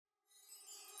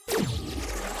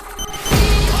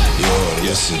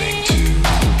listening to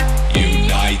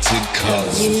United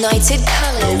Colors. United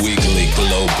Colors. The weekly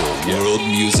global world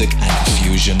music and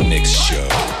fusion mix show.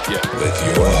 With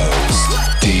your host,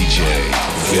 DJ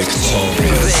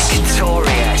Victorious.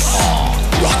 On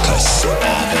Ruckus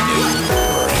Avenue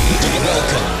Radio.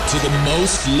 Welcome to the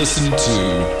most listened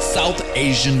to South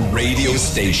Asian radio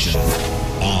station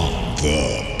on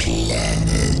the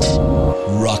planet.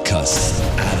 Ruckus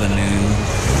Avenue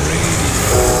Radio.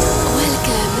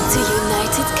 Welcome to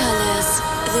United Colors,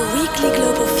 the weekly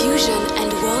global fusion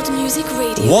and world music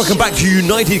radio. Welcome back to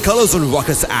United Colors on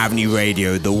Ruckus Avenue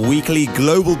Radio, the weekly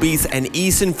global beats and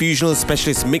Eastern fusional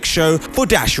specialist mix show for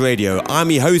Dash Radio.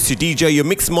 I'm your host, your DJ, your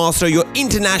mix master, your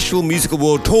international musical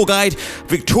world tour guide,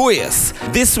 Victorious.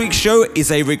 This week's show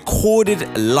is a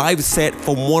recorded live set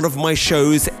from one of my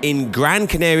shows in Gran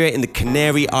Canaria in the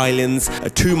Canary Islands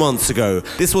 2 months ago.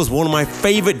 This was one of my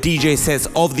favorite DJ sets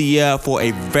of the year for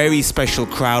a very special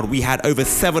crowd. We had over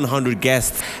 700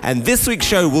 guests, and this week's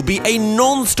show will be a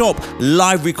non-stop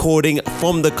live recording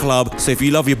from the club. So if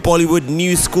you love your Bollywood,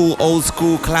 new school, old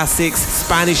school, classics,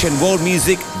 Spanish and world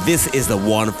music, this is the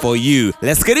one for you.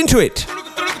 Let's get into it.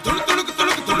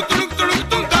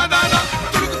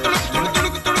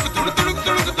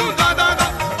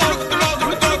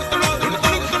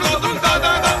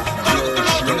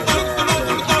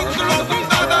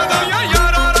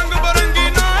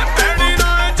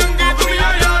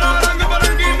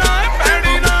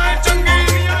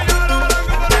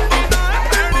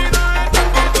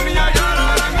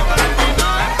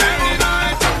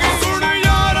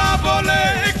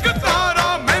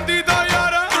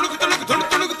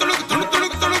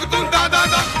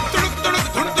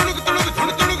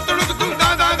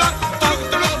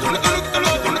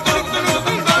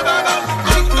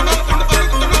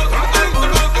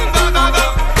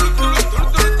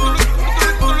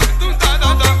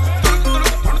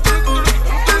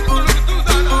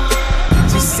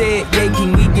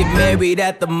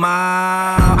 At the mall,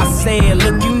 I said,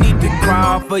 look, you need to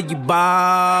crawl for your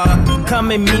bar.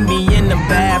 Come and meet me in the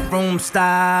bathroom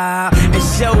style and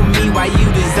show me why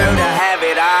you deserve to have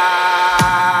it all.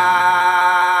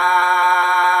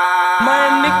 मैं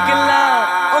निकला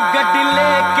ओ गड्डी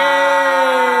लेके,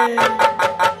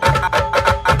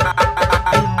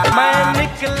 मैं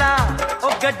निकला ओ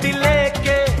गड्डी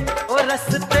लेके, ओ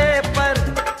रस्ते पर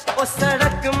ओ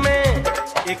सड़क में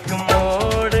एक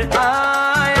मोड़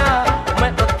आया,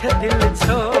 दिल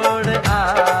छोड़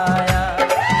आया,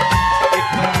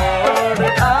 एक मोड़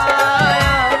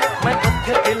आया, मैं दुख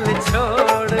दिल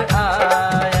छोड़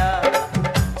आया।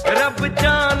 रब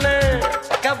जाने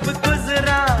कब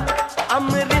गुजरा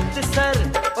अमृतसर,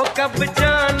 ओ कब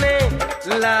जाने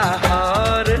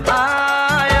लाहौर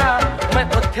आया, मैं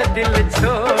दुख दिल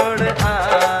छोड़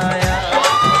आया,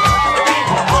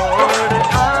 मोड़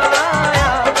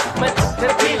आया, मैं दुख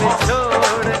दिल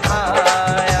छोड़ आया।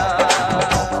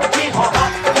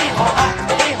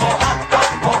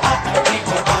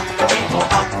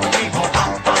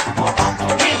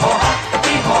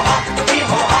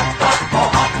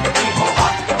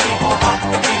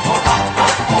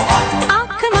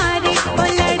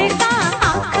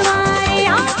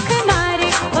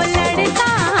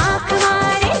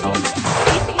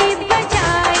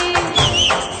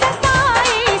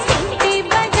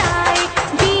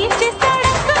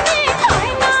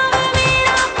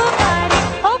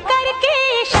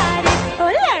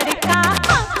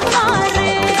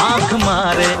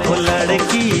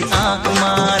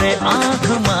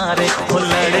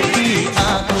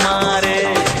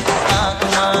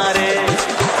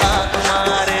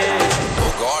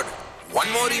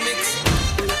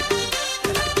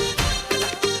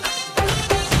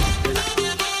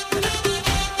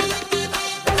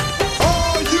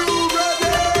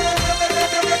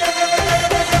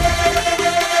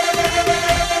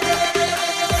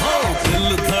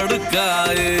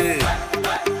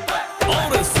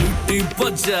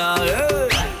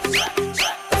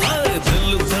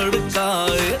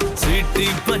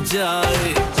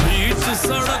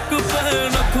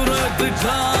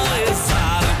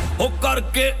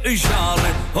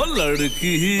 इशारे हो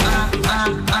लड़की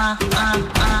हो लड़की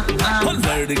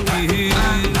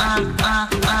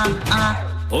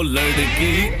हो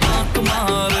लड़की आंख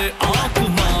मारे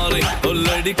हो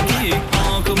लड़की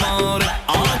आंख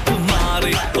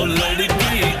मारे हो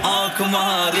लड़की आंख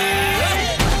मारे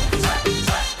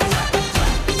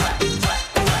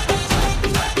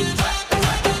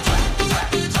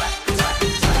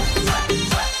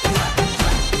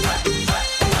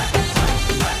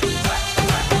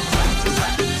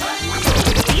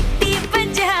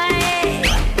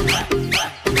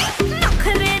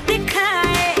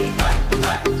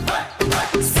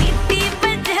Deep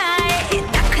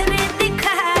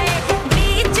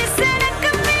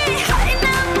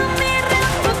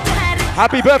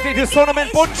Happy birthday to Sonaman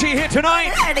Bunchi here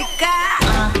tonight.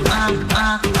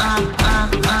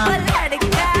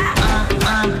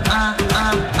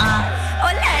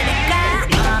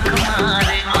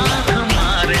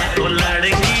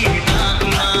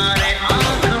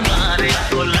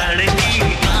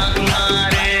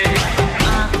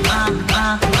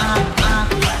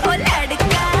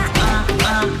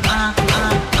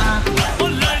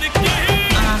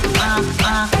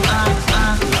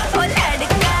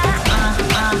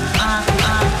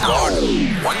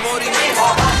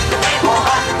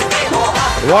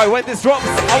 Right, when this drops,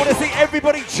 I want to see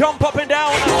everybody jump up and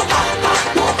down.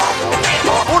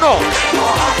 Uno,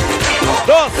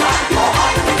 dos,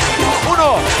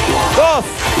 uno, dos,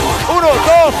 uno,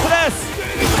 dos, tres.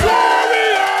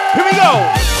 Here we go.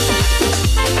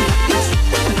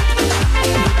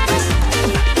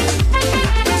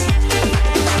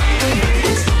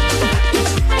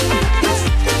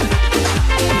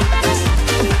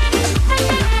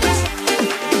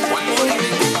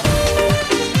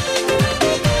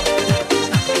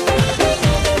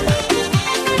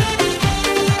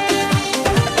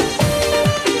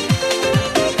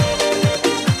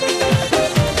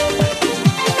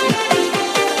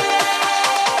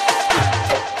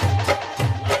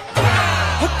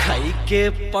 के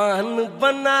पान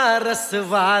बनारस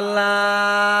वाला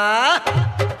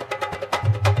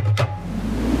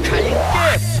खाई के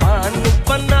पान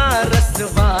बनारस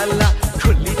वाला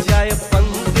खुल जाए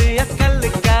बंद अकल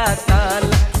का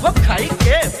ताला वो खाई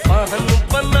के पान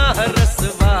बनारस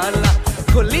वाला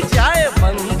खुल जाए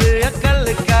बंद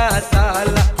अकल का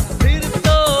ताला फिर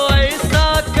तो ऐसा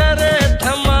करे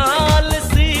धमाल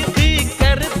सीधी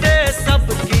कर दे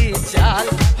सबकी चाल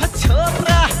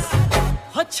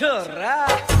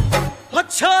हो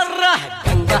छोरा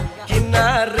गंगा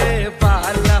किनारे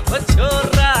वाला हो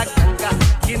छोरा गंगा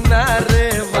किनारे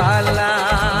वाला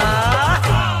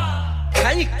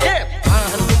खाई के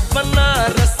पान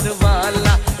बनारस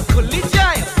वाला खुल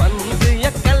जाए बंद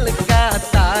अकल का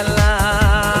ताला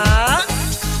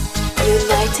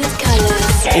United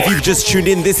Colors. If you've just tuned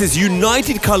in, this is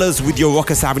United Colors with your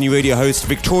Rockers Avenue radio host,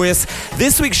 Victorious.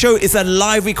 This week's show is a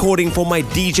live recording for my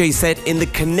DJ set in the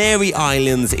Canary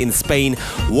Islands in Spain,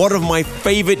 one of my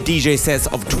favorite DJ sets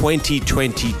of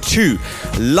 2022.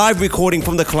 Live recording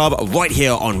from the club right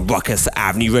here on Rockers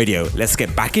Avenue radio. Let's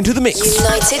get back into the mix.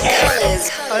 United Colors.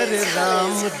 अरे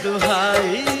राम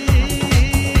दुहाई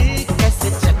कैसे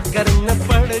चक्कर में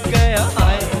पड़ गया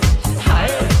हाय हाय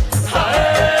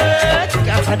हाय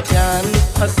कहाँ जान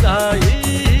फसाई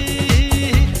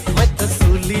मैं तो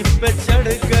सूली पे चढ़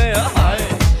गया हाय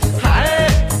हाय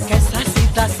कैसा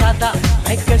सीधा सादा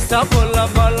मैं कैसा बोला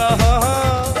बाला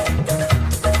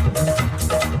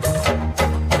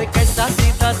कैसा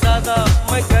सीधा सादा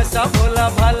मैं कैसा बोला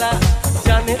भाला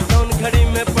जाने कौन घड़ी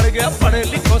में पड़ गया पढ़े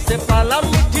लिखों से पाला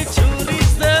मीठी छुरी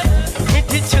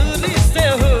से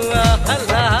हुआ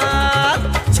हला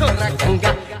छोरा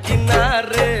गंगा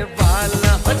किनारे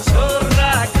वाला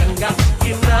छोरा गंगा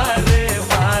किनारे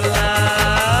वाला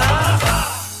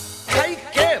खाई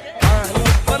के पान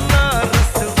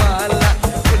बनारस वाला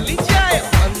खुल जाए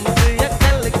बंद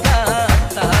अकल का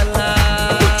ताला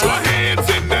Put your hands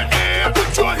in the air,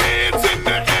 put your hands in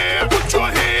the air, put your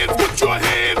hands, put your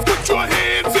hands, put your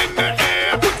hands in the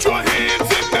air, put your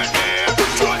hands in the air,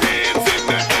 put your hands in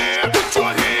the air, put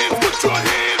your hands, put your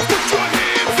hands, put your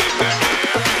hands in the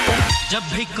air. जब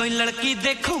भी कोई लड़की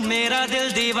देखूं मेरा दिल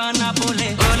दीवाना बोले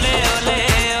ओले ओले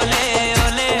ओले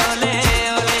ओले ओले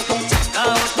ओले का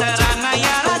उतराना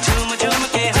यारा झूम झूम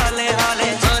के होले होले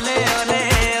ओले ओले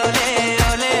ओले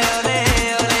ओले ओले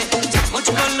ओले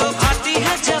मुझको लुभाती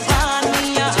है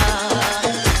जवानियां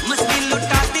मस्ती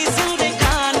लुटाती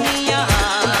जिंदगानियां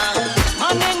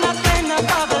माने ना कहना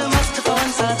पागल मस्त कौन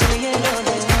सा चाहिए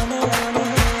ओले ओले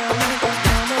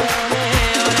ओले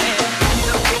ओले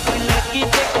कोई लड़की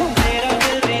देखूं मेरा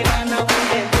दिल दीवाना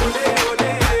बोले ओले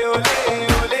ओले ओले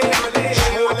ओले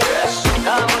ओले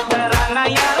का उतराना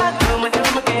यारा झूम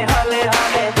झूम के होले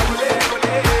होले ओले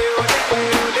ओले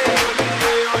ओले ओले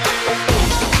ओले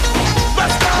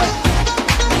Let's go!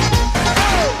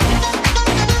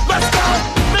 Let's go!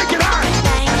 Make it hot!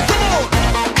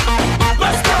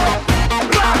 Let's go!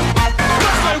 Rock!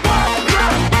 Let's say what?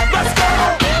 Let's go!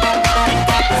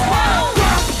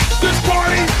 Rock this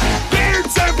party!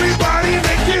 Dance everybody!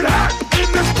 Make it hot in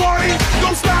this party!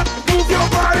 Don't stop! Move your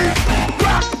body!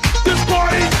 Rock this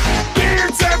party!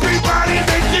 Dance everybody!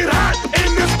 Make it hot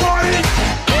in this party!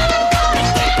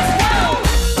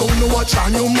 Don't know what's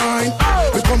on your mind.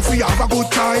 We come for you have a good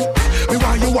time. Me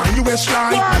want you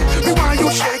waistline. Me want you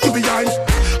shake your behind.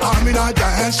 I'm in a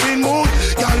dancing mood,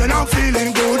 girl, and I'm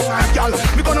feeling good. Girl,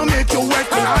 me gonna make you wet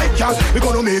like girl, we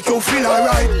gonna make you feel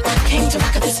alright. Came to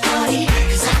rock at this party,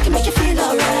 cause I can make you feel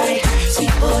alright.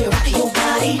 Sweet boy, rock your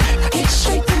body, rock it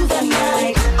straight through the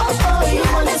night. Oh, oh, you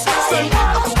want this body,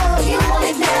 oh, oh, you want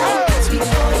it now. Sweet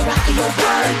boy, rock your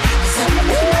body, cause I'm gonna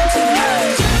make you mine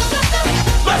tonight.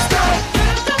 Let's go!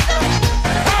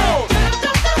 Oh!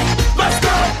 Let's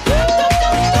go!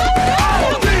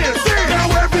 Oh, dance, dance. Now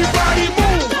everybody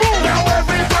move, move. Now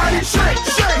everybody shake,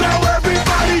 shake. Now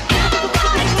everybody.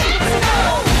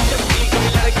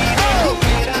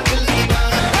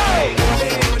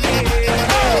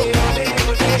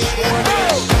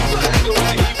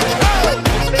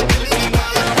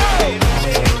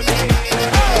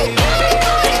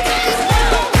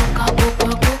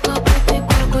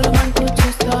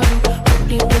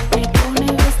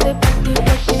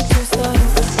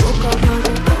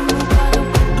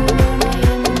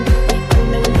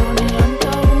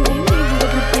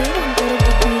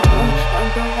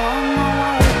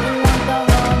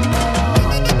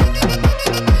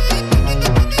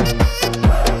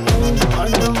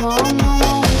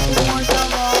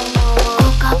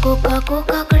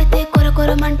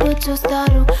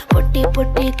 చూస్తారు పొట్టి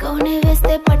పొట్టి కౌనే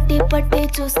వేస్తే పట్టి పట్టి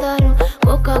చూస్తారు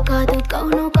cocoa కాదు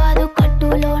కౌను కాదు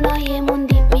కట్టులోన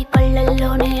ఏముంది మీ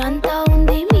కళ్ళల్లోనే అంతా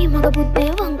ఉంది మీ మగ బుద్ధి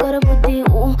వంకర బుద్ధి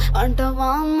ఊ అంటావా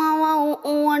అమ్మవా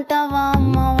ఊ అంటావా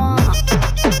అమ్మవా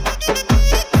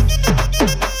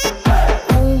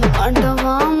ఊ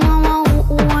అంటావా అమ్మవా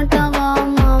ఊ అంటావా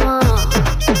అమ్మవా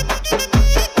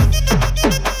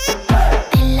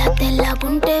తెల్ల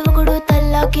తెల్లగుంటే ఒకడు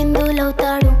తల్ల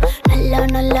కిందులవుతాడు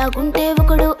నల్లగుంటే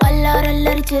ఒకడు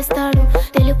అల్లారల్లరి చేస్తాడు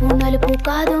తెలుపు నలుపు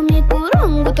కాదు మీకు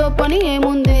రంగుతో పని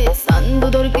ఏముంది సందు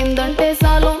దొరికిందంటే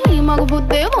చాలు మీ మగ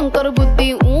బుద్ధే వంకర బుద్ధి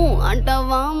ఊ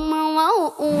అంటావా అమ్మవా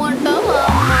ఊ అంటావా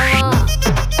అమ్మవా.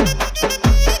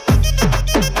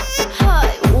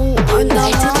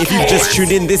 If you've just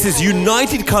tuned in, this is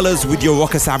United Colors with your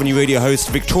Rockers Avenue Radio host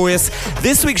Victorious.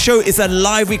 This week's show is a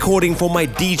live recording for my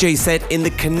DJ set in the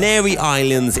Canary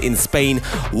Islands in Spain,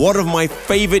 one of my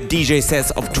favorite DJ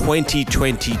sets of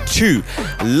 2022.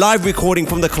 Live recording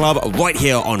from the club right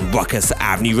here on Rockers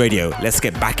Avenue Radio. Let's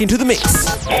get back into the mix.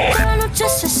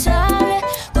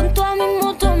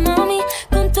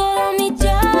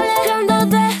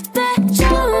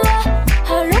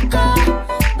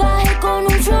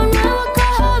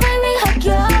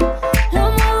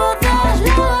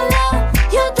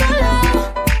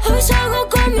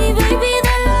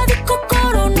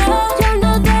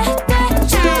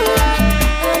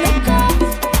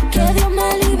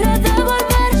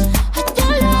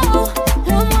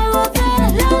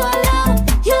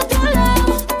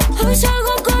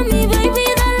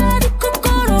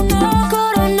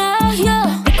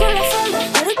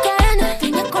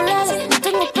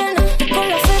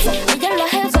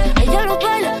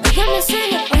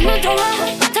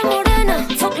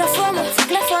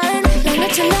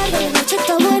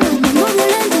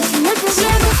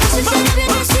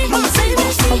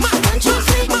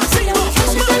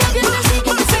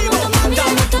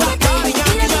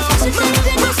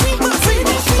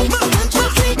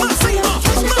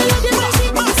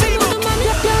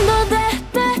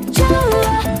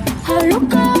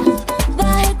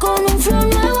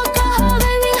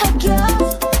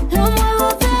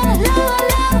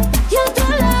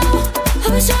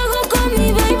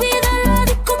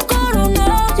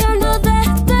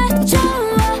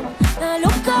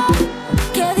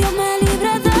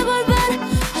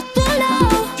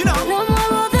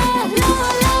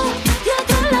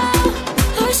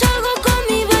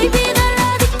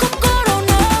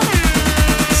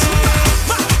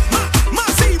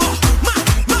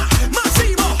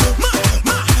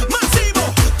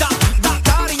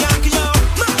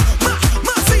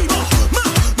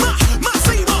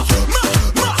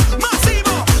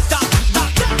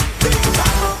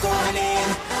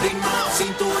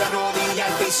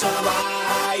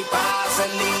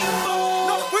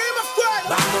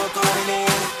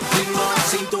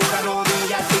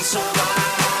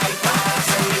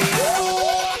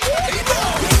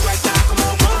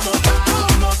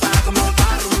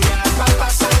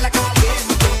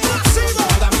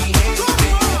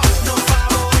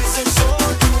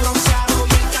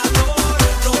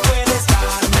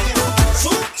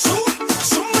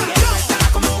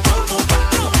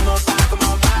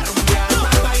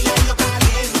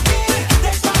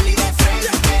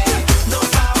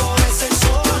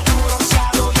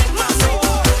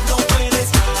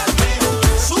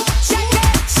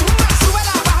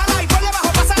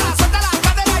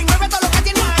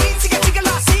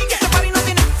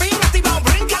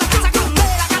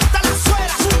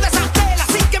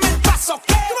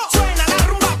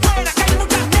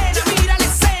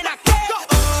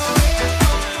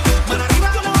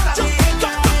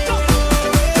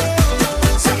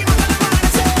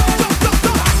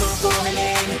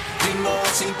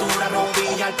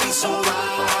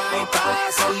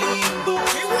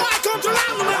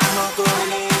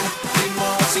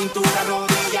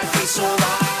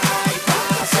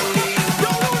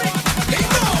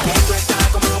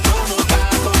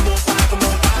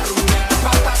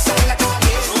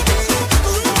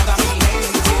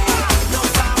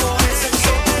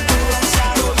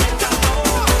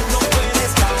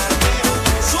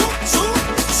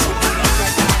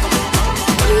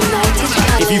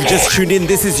 If you've just tuned in,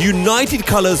 this is United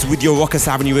Colors with your Ruckus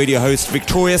Avenue Radio host,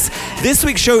 Victorious. This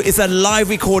week's show is a live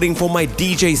recording for my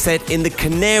DJ set in the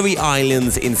Canary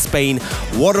Islands in Spain,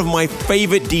 one of my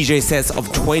favorite DJ sets of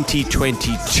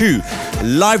 2022.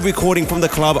 Live recording from the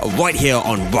club right here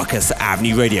on Ruckus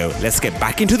Avenue Radio. Let's get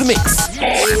back into the mix.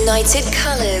 United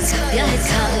Colors.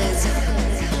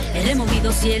 He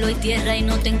removido cielo y tierra y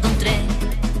no te encontré.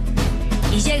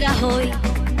 Y llegas hoy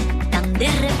tan de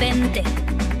repente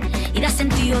y das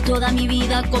sentido toda mi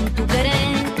vida con tu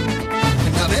querer.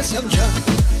 ना मैं समझा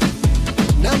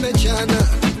ना मैं जाना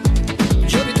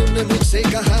जो भी तुमने मुझसे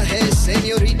कहा है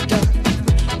सेन्योरिटा,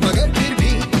 मगर फिर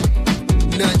भी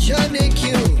ना जाने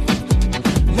क्यों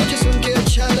मुझे सुन के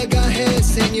अच्छा लगा है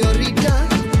senorita.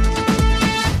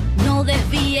 No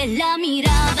desvíes la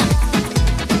mirada,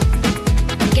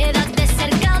 quédate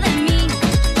cerca de mí.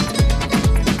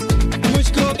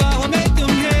 मुझको बाहों में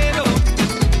तुम ले लो,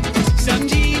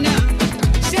 समझी ना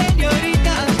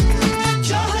सेन्योरिटा.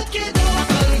 चाहत के दो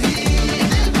पल भी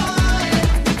दिल पाए,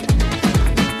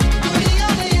 दुनिया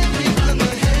में ये भी कम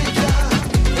है क्या,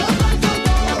 कमर तो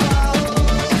आओ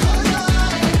खो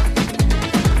जाए,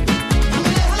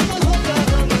 भूले हम होगा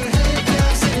हम है क्या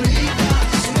सेन्योरिटा.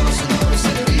 सुनो सुनो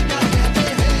सेन्योरिटा कहते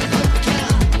हैं हम क्या.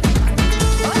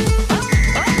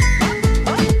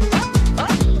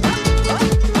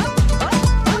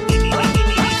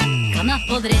 Jamás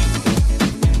podré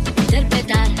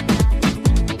interpretar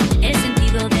el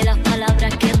sentido de las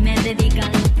palabras que me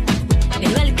dedicas,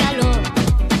 pero el calor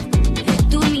de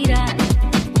tu mirar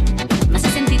me hace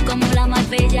sentir como la más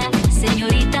bella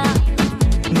señorita.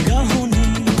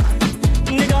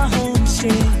 निगाहों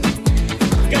से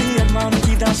कहीं अरमान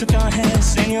की दास्तां है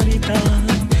सेन्योरिटा.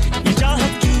 ये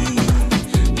चाहत की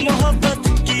मोहब्बत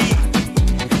की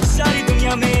सारी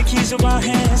दुनिया में एक ही जुबान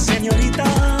है सेन्योरिटा.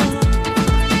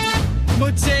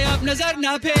 मुझसे अब नजर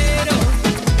ना फेरो,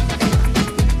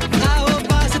 आओ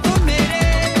पास तुम मेरे,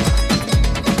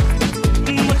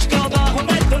 मुझको बाहों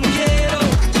में तुम घेरो,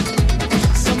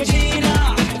 समझी ना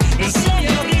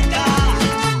सेन्योरिटा.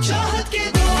 चाहत के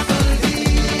दो पल भी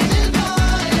दिल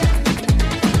पाए,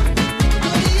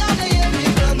 दुनिया में ये भी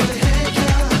कम है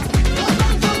क्या,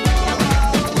 कमर तो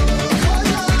आओ खो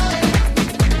जाए,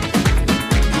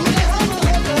 भूले हम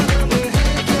होगा हम है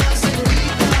क्या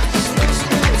सेन्योरिटा. सुनो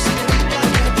सुनो सेन्योरिटा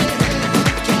कहते हैं हम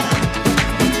क्या.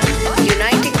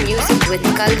 Uniting music with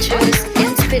cultures,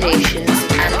 inspirations,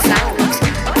 and sounds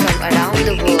from around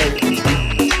the world.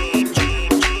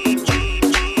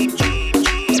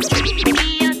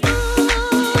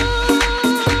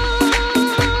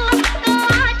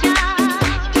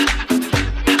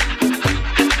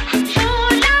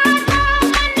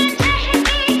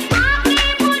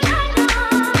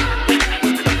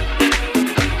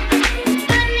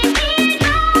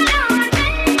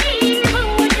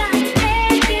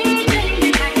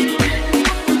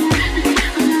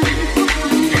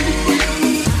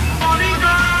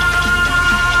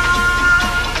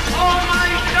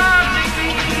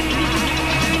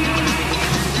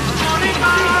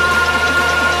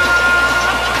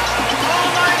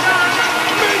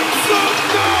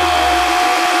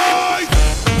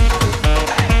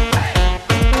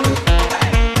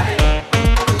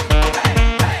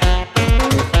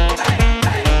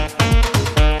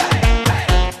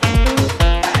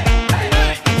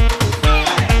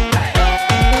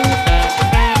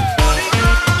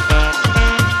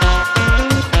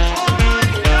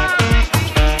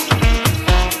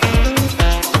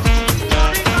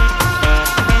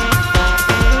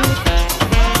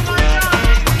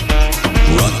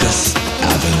 Ruckus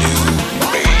Avenue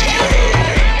Radio.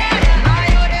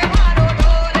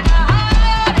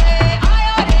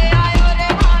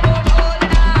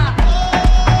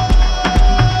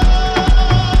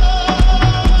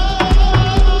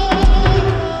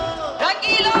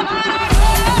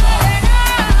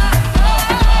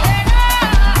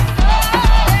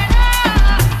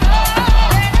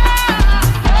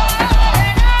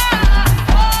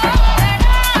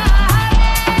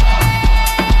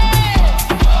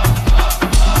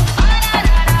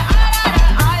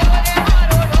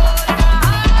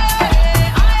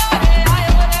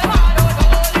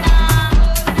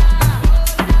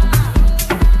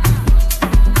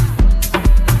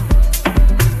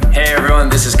 Hey everyone,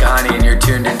 this is Kahani and you're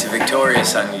tuned into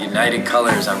Victorious on United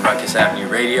Colors on Ruckus Avenue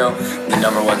Radio, the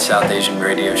 #1 South Asian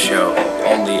radio show,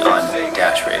 only on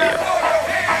Dash Radio.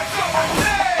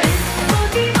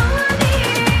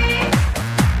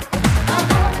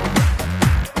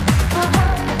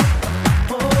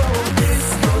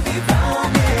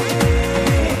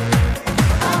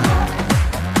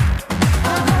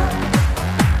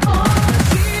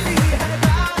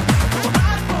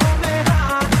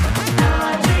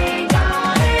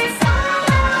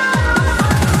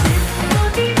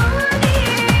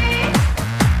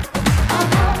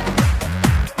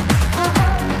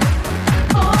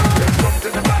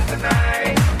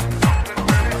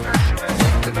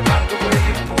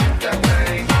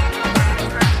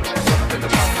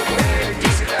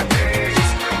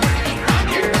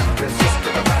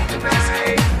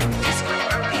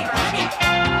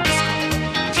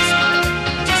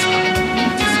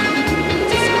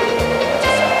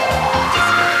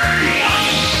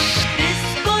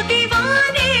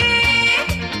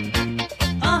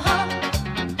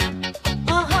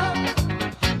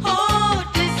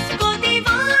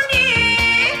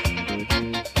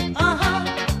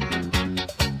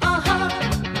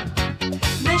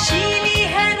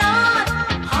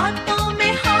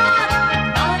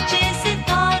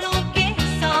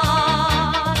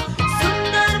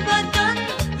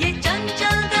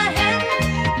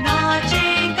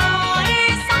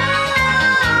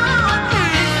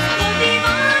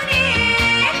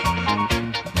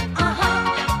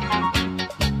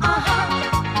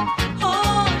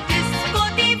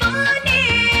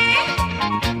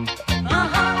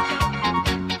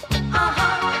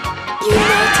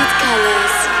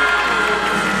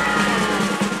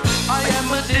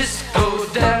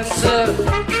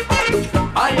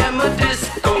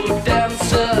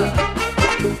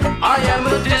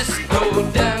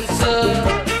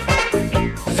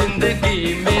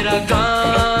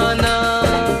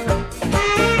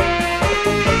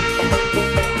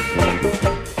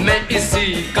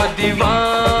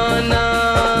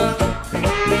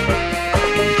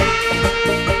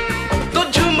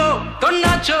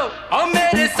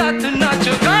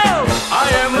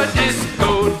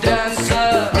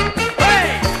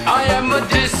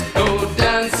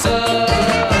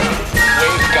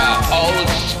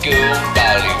 school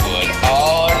Bollywood.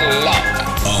 All luck.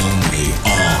 Only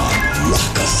on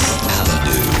Ruckus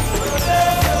Avenue.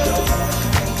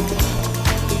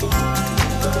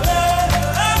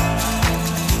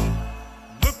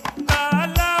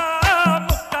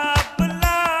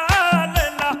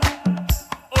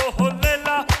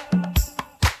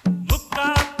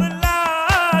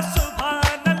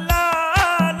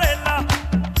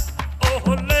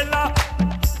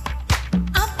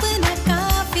 अपना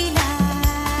काफिला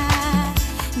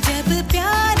जब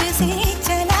प्यार से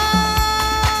चला,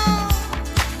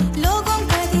 लोगों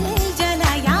का दिल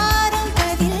जला, यारों का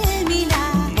दिल मिला।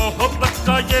 मोहब्बत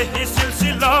का यही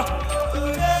सिलसिला,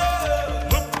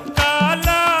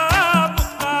 मुकाला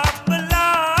मुकाबला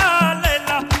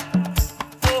लैला,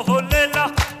 ओह लैला,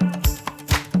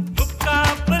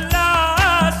 मुकाबला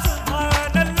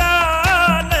सुभान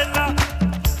अल्लाह लैला,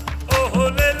 ओह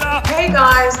Laila. Hey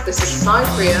guys, this is Sai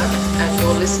Priya and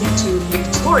you're listening to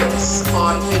Victorious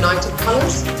on United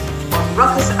Colors on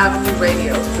Ruckus Avenue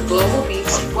Radio, the Global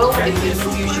Beats World Indian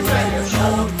Fusion Radio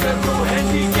Show.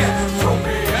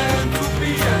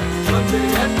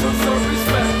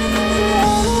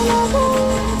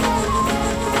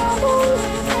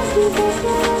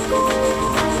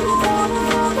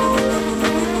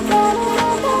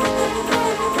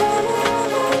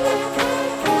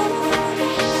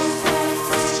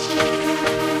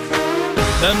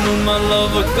 ਤੈਨੂੰ ਮੈਂ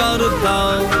ਲਵ ਕਰਦਾ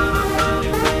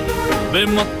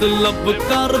ਬੇਮਤਲਬ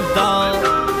ਕਰਦਾ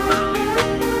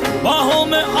ਬਾਹੋਂ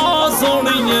में आ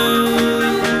सोनिए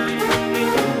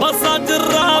बस आज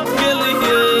रात के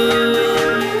लिए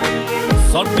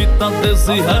साडी तां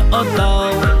देसी है अदा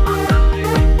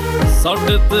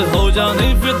साडे ते हो जानी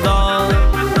फिदा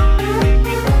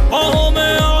बाहों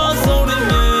में आ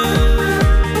सोनिए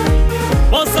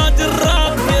बस आज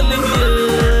रात के लिए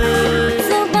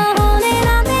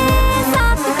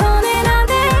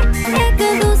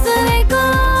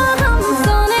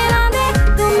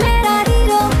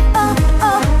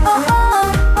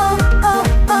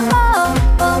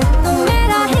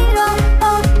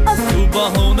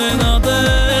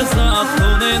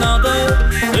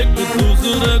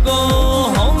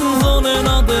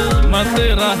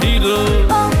तेरा हीरो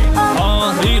हाँ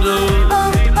हीरो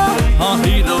हाँ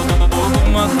हीरो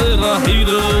मैं तेरा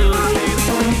hero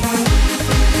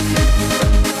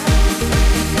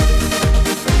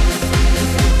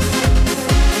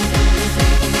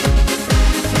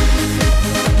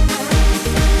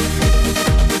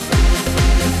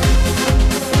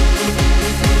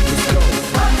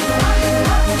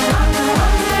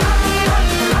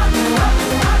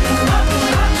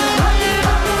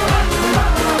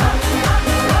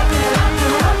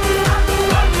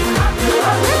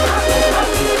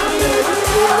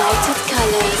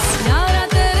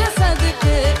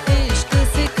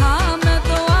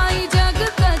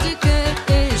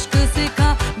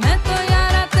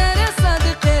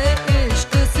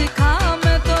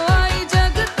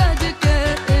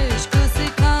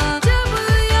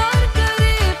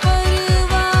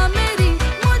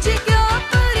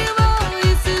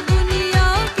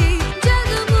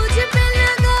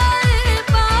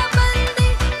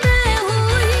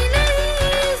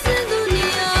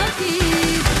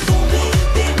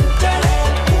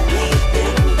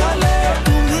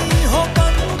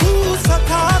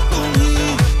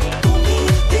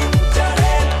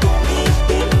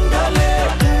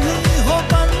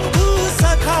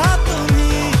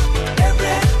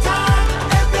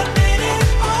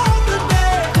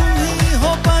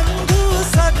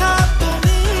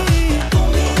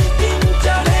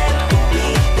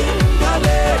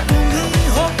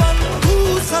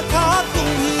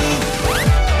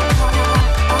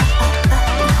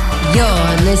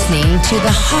listening to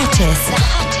the hottest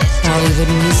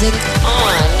Bollywood music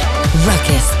on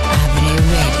Ruckus Avenue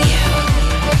Radio.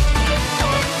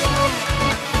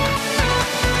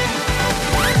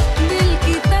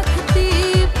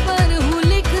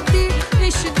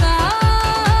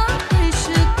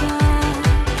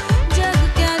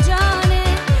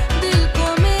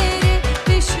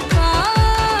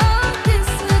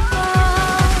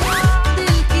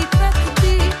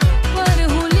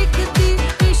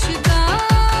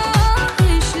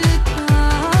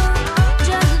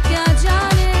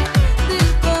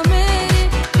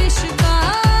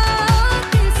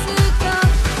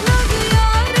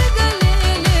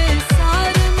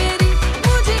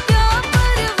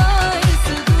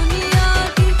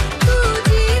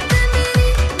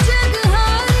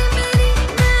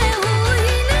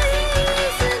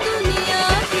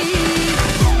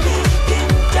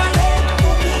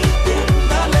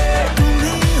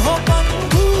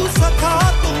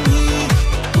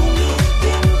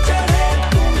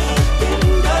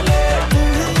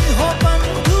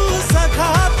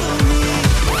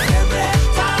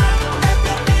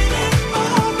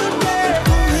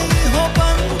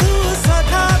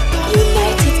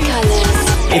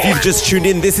 you've just tuned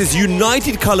in, this is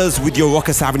United Colors with your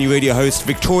Ruckus Avenue Radio host,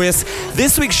 Victorious.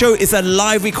 This week's show is a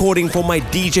live recording for my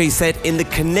DJ set in the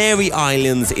Canary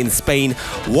Islands in Spain,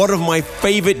 one of my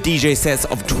favorite DJ sets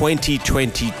of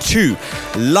 2022.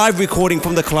 Live recording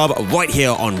from the club right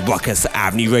here on Ruckus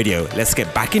Avenue Radio. Let's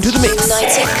get back into the mix.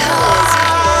 United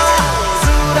Colors.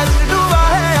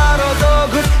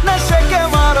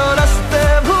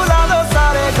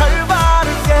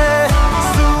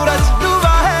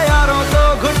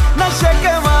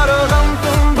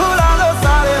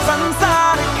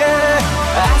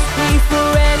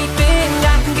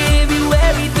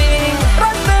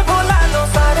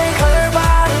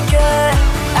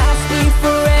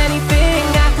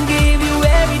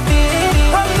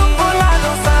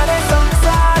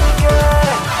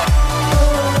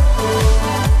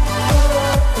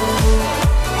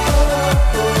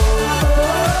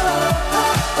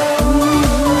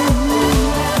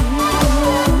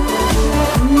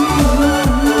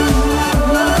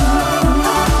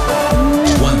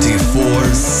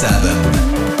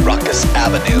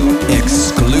 Avenue,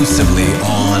 exclusively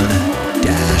on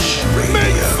Dash Radio.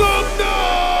 Make some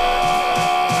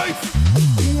noise!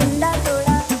 मुंडा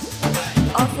थोड़ा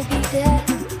off beat है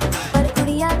पर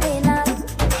कुड़ियां के नाल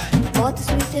बहुत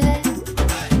sweet है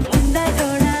मुंडा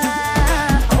थोड़ा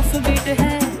off beat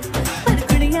है पर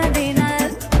कुड़ियां के नाल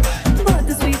बहुत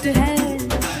स्वीट है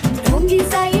ढोंगी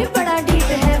सा ये बड़ा डीट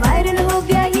है वायरल हो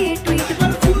गया ये ट्वीट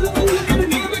पर फूल फूल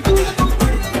करने में तू तो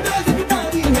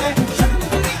बड़ी है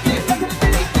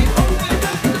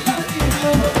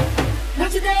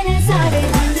नचते ने सारे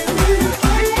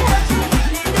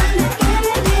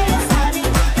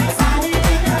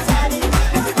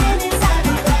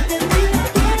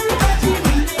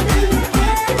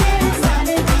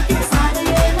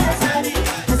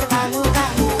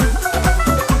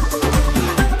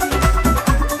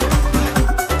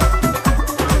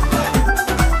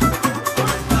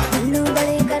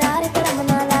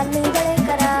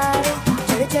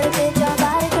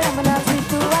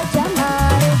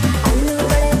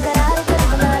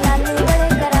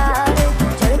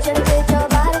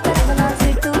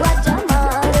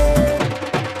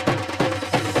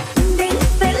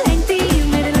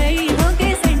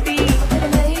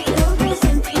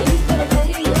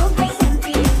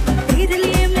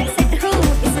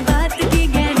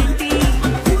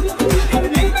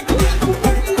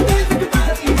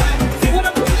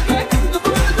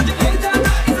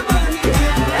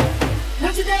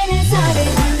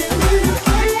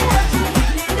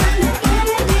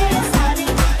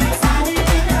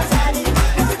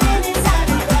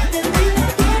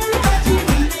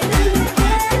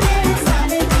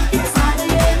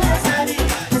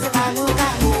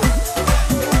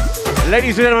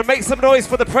Ladies and gentlemen, make some noise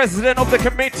for the president of the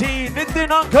committee,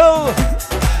 Nitin Uncle.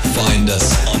 Find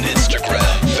us on Instagram,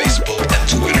 Facebook, and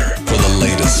Twitter for the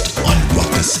latest on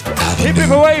Ruckus Avenue. Hip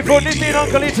hip away for Nitin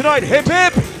Uncle tonight. Hip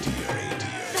hip.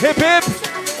 Hip hip.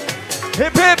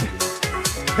 Hip hip.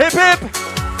 Hip hip.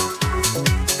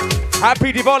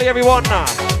 Happy Diwali, everyone.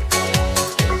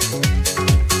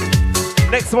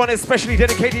 Next one is specially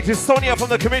dedicated to Sonia from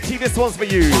the committee. This one's for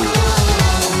you.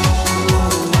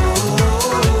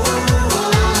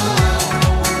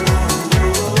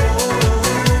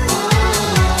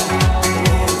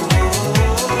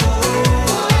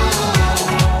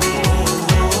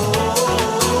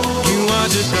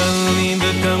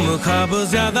 ख्वाब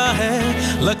ज्यादा है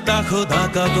लगता खुदा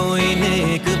का कोई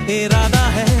नेक इरादा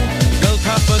है कल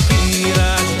था फकीर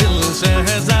आज दिल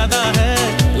शहजादा है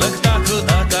लगता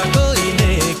खुदा का कोई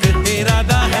नेक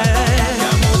इरादा है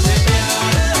क्या मुझे प्यार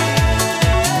है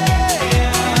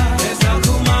ऐसा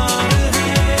खुमार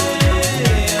है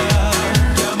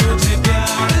क्या मुझे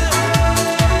प्यार है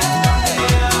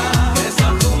ऐसा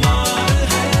खुमार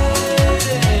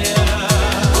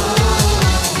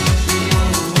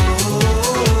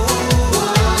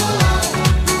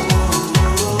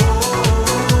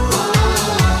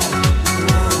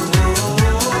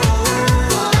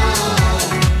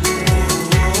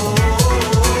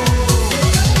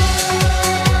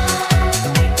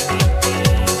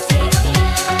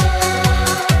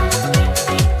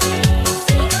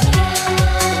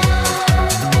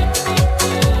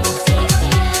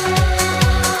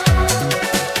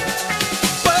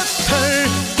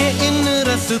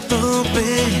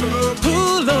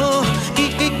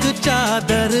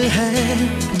है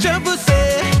जब से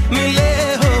मिले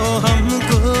हो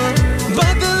हमको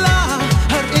बदला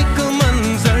हर एक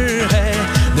मंजर है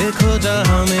देखो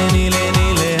जहाँ में नीले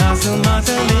नीले आसमां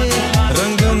चले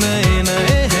रंग नए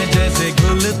नए हैं जैसे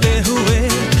घुलते हुए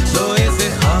सोए से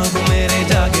ख्वाब मेरे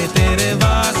जागे तेरे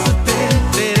वास्ते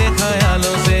तेरे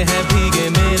ख्यालों से है भीगे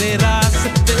मेरे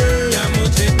रास्ते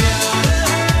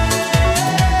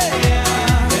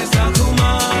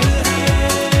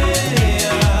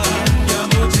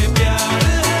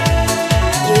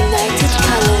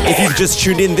just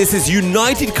tuned in, this is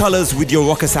United Colors with your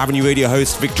Ruckus Avenue Radio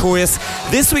host, Victorious.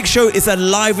 This week's show is a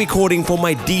live recording for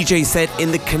my DJ set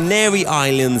in the Canary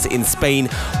Islands in Spain,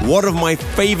 one of my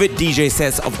favorite DJ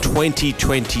sets of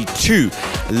 2022.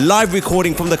 Live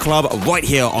recording from the club right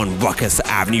here on Ruckus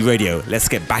Avenue Radio. Let's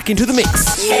get back into the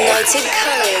mix. United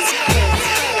Colors.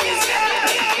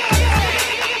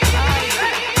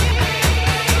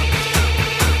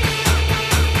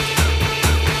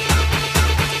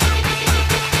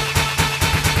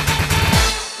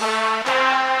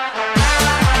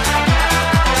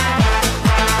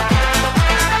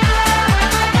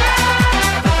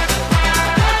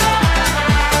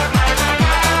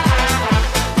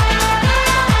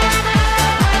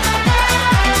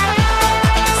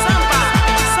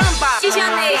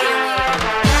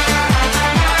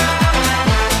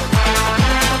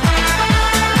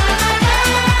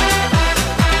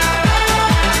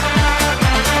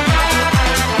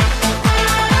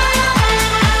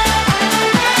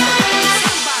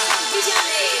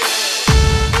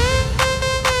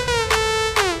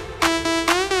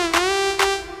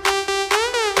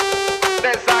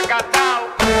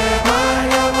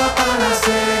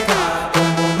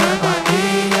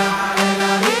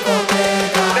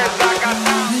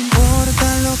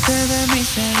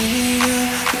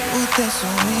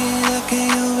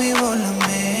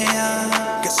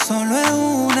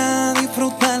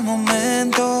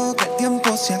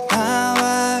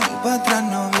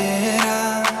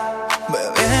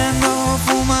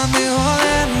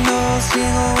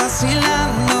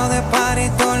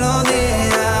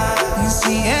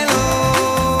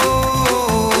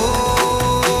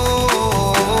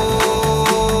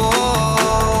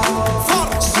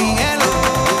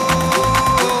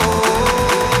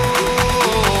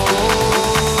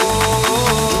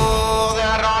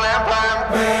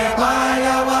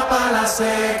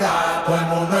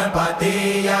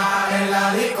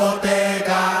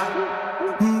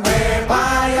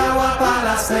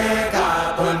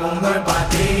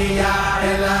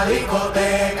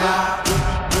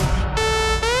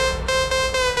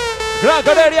 Gran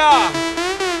Canaria.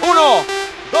 1, 2,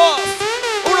 1,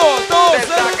 2,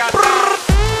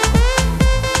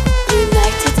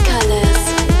 United Colors.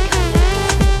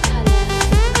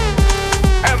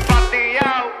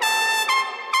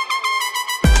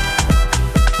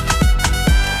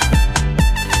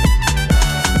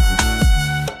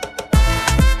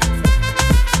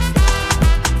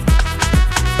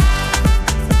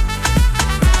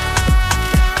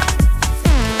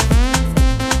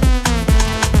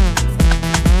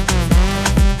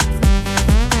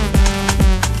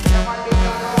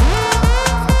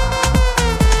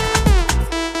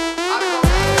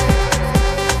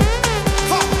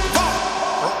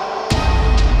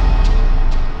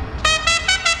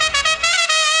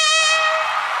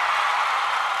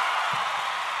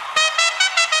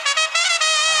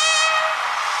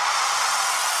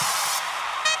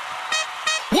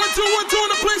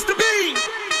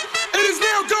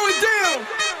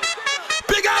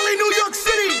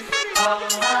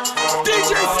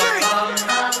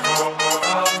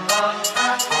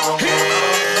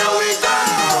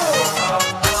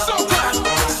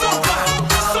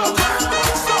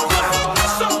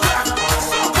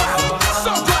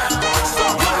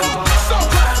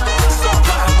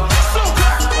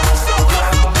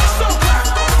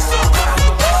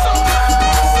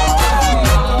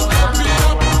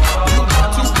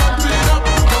 Up.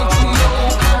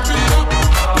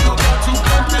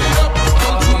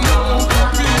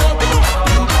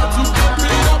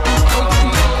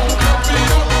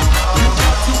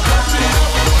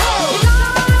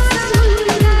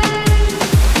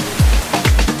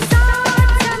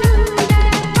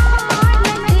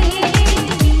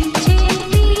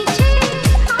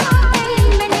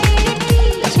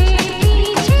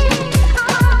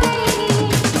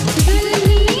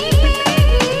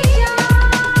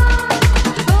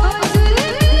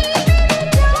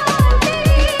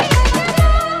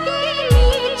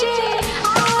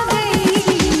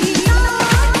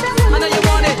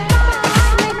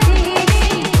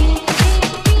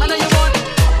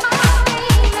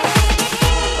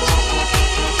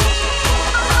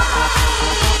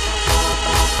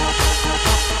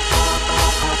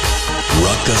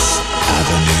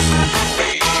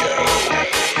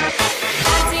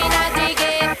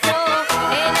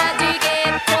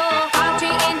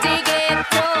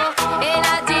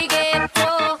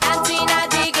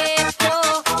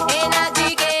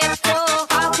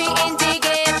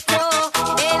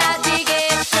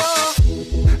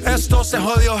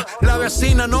 La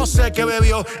vecina no sé qué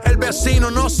bebió, el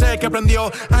vecino no sé qué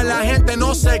prendió, a la gente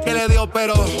no sé qué le dio,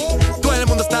 pero todo el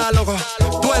mundo está loco,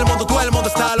 todo el mundo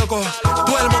está loco,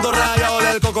 todo el mundo rayado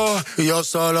del coco. Y yo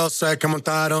solo sé que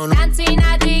montaron Dancing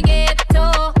at the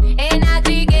ghetto, in at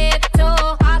the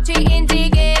ghetto, party in the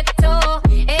ghetto,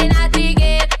 in at the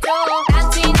ghetto,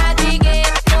 dancing at the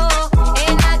ghetto,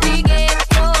 in at the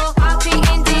ghetto, party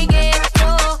in the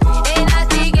ghetto, in at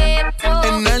the ghetto.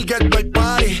 en el ghetto hay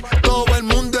party, todo el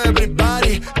mundo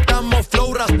everybody, estamos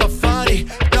flow Rastafari,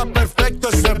 está perfecto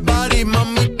ese body,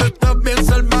 mami tú estás bien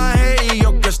salvaje y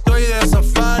yo que estoy de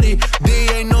safari,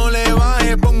 DJ no le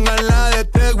baje, pónganla de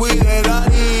Tego y de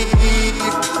Daddy.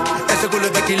 Ese culo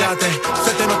es de quilate,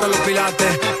 se te notan los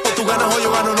pilates, o tú ganas o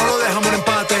yo gano, no lo dejamos en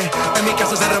empate, en mi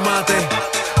casa se remate,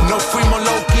 nos fuimos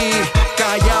low key,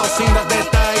 callados sin dar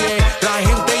detalles, la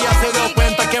gente ya se dio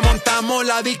cuenta que montamos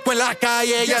la disco en la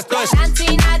calle, ya esto es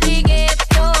Dancing at the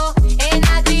ghetto, in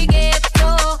at the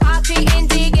ghetto, party in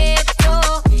the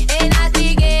ghetto, in at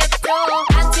the ghetto,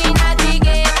 dancing at the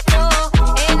ghetto,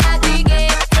 in at the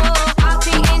ghetto,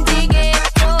 party in the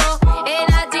ghetto,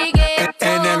 in at the ghetto.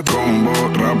 En el combo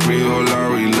rápido la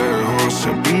vi lejos, se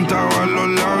pintaban los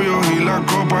labios y la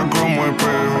copa como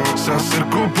espejo. Se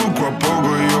acercó poco a poco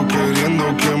y yo queriendo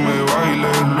que me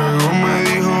baile. Luego me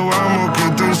dijo vamos que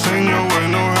te enseño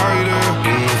buenos aires. Y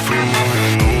nos fuimos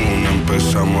en una,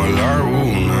 empezamos a la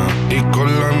una. Y con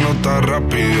la nota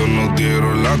rápido nos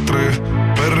dieron las 3.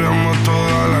 Perreamos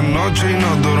toda la noche y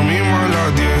nos dormimos a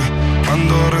las 10.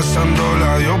 Ando rezando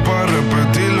la Dios para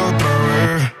repetirlo otra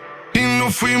vez. Y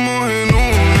nos fuimos en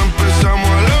una, empezamos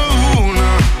a la una.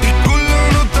 Y con la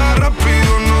nota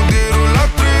rápido nos dieron las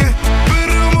 3.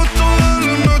 Perreamos toda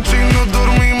la noche y nos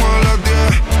dormimos a las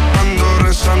 10. Ando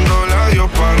rezando la Dios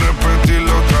para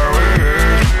repetirlo otra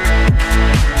vez.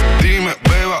 Dime,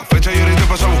 beba, fecha y ahorita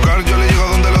paso a buscar. Yo le llego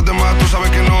donde los demás, tú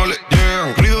sabes que no le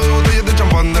llegan. Ruido de botellas de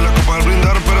champán, de las copas al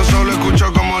brindar, pero solo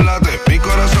escucho como late mi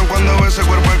corazón cuando ve ese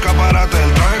cuerpo escaparate.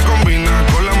 El traje combina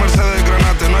con la Mercedes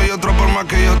Granate, no hay otro por más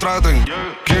que ellos traten.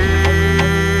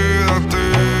 Quédate,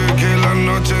 que la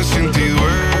noche sin ti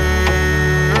duele.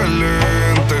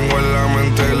 Tengo en la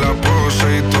mente la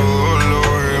pose y todos los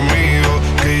gemidos,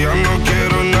 que ya no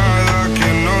quiero nada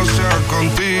que no sea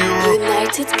contigo.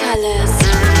 United Colors.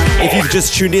 If you've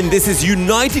just tuned in, this is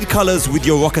United Colors with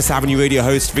your Ruckus Avenue Radio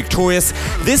host, Victorious.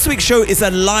 This week's show is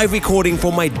a live recording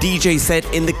for my DJ set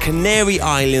in the Canary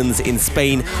Islands in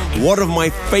Spain, one of my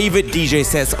favorite DJ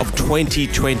sets of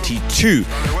 2022.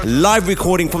 Live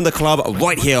recording from the club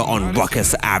right here on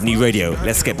Ruckus Avenue Radio.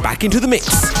 Let's get back into the mix.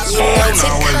 Bebé,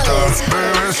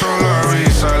 sola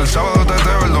avisa. El sábado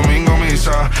teteo, el domingo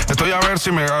misa. Estoy a ver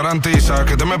si me garantiza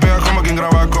que te me pegas como quien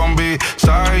graba con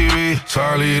B-Side.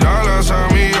 Salir a las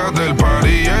amigas del party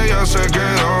y ella se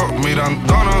quedó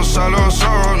mirándonos a los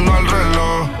ojos, no al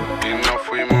reloj. Y nos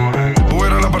fuimos en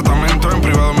Uber al apartamento en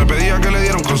privado. Me pedía que le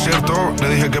diera un concierto. Le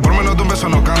dije que por menos de un beso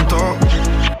no canto.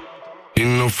 Y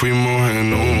nos fuimos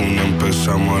en una,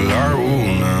 empezamos a la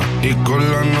una. Y con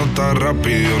la nota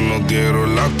rápido nos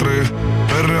dieron las 3.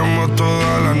 Perreamos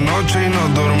toda la noche y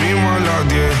nos dormimos a las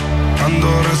 10.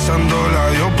 Ando rezando la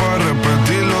Dios para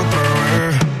repetirlo otra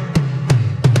vez.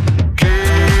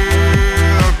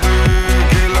 Quédate,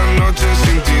 que la noche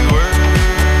sin ti duele.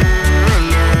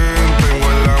 Tengo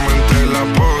en la mente la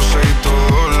pose y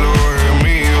todos los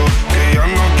gemidos, que ya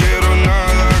no quiero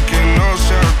nada que no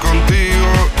sea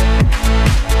contigo.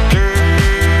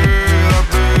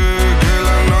 Quédate, que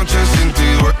la noche sin ti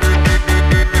duele.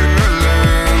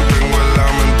 Tengo en la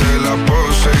mente la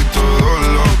pose y todo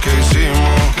lo que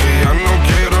hicimos, que ya no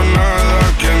quiero nada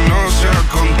que no sea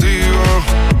contigo.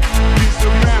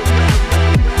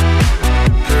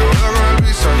 Que vaya con el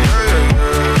visa, yeah, yeah,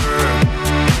 yeah.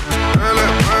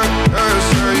 LPS,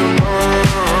 you know.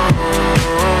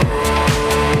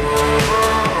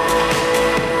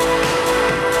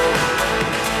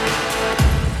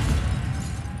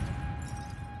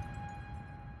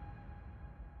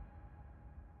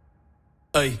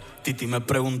 Ey, Titi me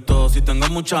preguntó si tengo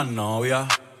muchas novias.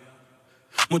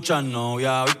 Muchas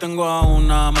novias, hoy tengo a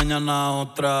una, mañana a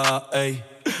otra, ey.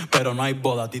 Pero no hay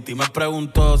boda. Titi me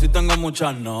preguntó si tengo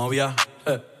muchas novias.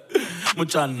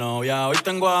 Muchas novias, hoy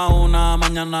tengo a una,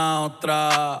 mañana a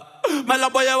otra. Me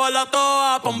las voy a llevar a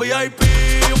todas pa' un VIP,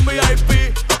 ey.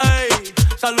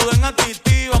 Saluden a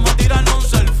Titi, vamos a tirarnos un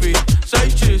selfie.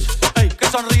 6 chis, ey. Que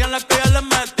sonrían las que ya les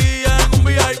metí en un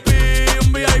VIP,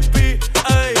 ey.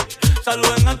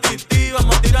 Saluden a Titi,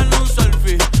 vamos a tirarnos un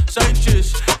selfie. 6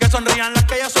 chis, que sonrían las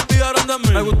que ya se olvidaron de mí.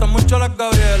 Me gustan mucho las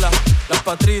Gabriela, las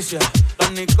Patricia,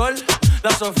 las Nicole,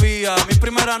 la Sofía. Mi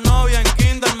primera novia en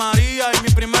Kinder María y mi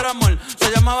primer amor se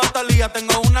llamaba Talía.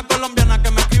 Tengo una colombiana que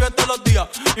me escribe todos los días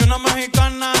y una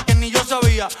mexicana que ni yo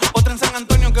sabía. Otra en San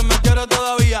Antonio que me quiere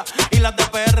todavía y las de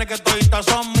PR que toditas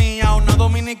son mías. Una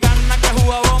dominicana que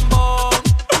juega bombón,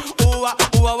 uva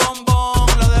bombón.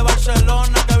 La de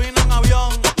Barcelona que vino en avión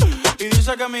y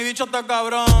dice que mi bicho está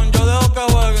cabrón. Yo dejo que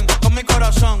jueguen con mi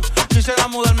corazón. Quisiera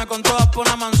mudarme con todas por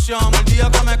una mansión. El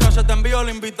día que me case te envío la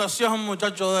invitación,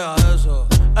 muchacho, deja eso.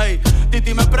 Ey,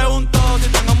 Titi me preguntó si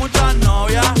tengo muchas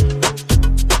novias.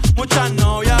 Muchas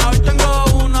novias, hoy tengo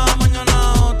una,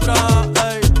 mañana otra.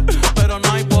 Ey, pero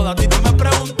no hay boda. Titi me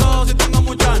preguntó si tengo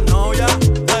muchas novias.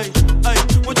 Ey,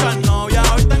 muchas novias,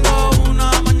 hoy tengo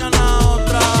una, mañana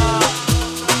otra.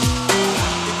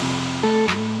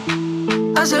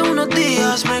 Hace unos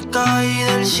días me caí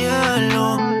del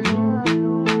cielo.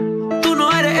 Tú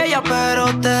no eres ella, pero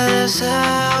te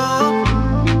deseo.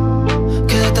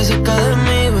 Quédate cerca de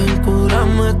mí, ven,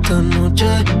 cúrame esta noche.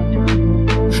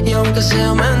 Y aunque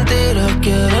sea mentira,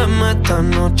 quiéreme esta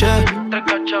noche. 3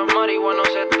 cachas marihuana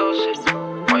se tose.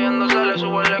 Fallando se le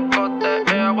sube el escote.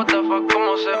 Ella, what the fuck,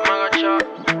 cómo se me agacha.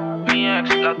 Mi ex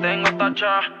la tengo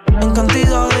tacha. En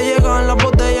cantidad de llegan las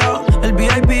botellas. El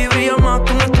VIP brilla más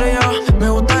que una estrella. Me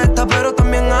gusta esta, pero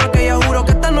también aquella. Juro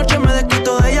que esta noche me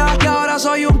desquito de ella. Y ahora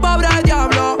soy un pobre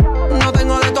diablo. No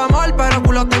tengo de tu amor, pero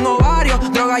culo tengo varios.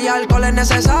 Droga y alcohol es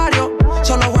necesario.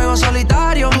 Solo juego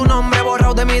solitario. Tu nombre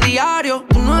borrado de mi diario.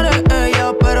 Tú no eres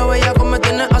ella, pero bella como me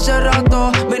tienes hace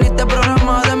rato. Viniste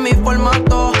programa de mi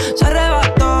formato. Se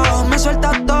arrebató, me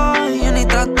sueltas todo y ni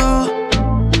trato.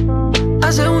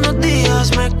 Hace unos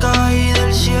días me caí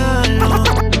del cielo.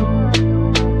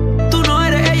 Tú no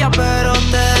eres ella, pero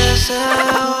te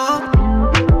deseo.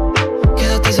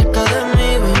 Quédate cerca de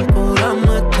mí, ven,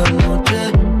 cúrame esta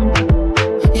noche.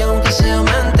 Y aunque sea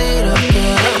mentira,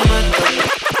 quiéreme.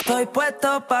 Estoy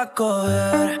puesto pa'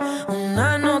 coger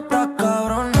una nota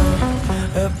cabrona,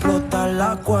 explotar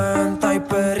la cuenta y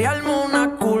perrearme una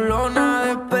culona.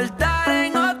 Despertar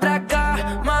en otra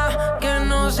cama que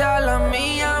no sea la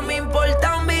mía. Me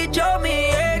importa un bicho mi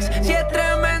ex, si es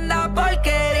tremenda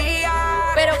porquería.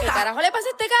 ¿Pero qué carajo le pasa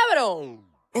a este cabrón?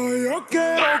 Hoy yo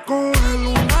quiero coger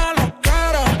una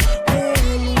locara,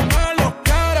 coger una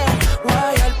locara.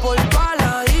 Guayar por toda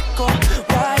la disco,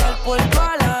 guayar por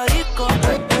toda la disco.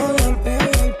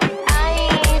 Ay,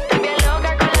 estoy bien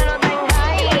loca con la nota en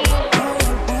high.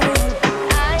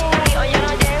 Ay, hoy yo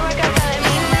no llego a casa de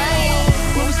midnight.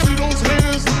 Let me see those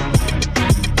hands.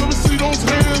 Let me see those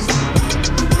hands.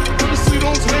 Let me see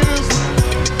those hands.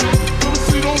 Let me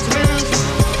see those hands.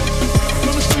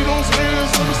 Let me see those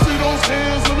hands. Let me see those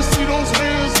hands. Let me see those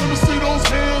hands. Let me see those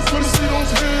hands. Let me see those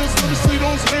hands. Let me see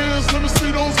those hands. Let me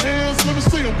see those hands. Let me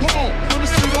see them. Come on. Let me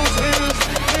see those hands.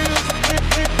 Hands, hands,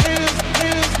 hands,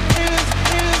 hands, hands,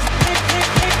 hands.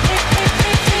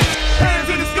 Hands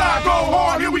in the sky, go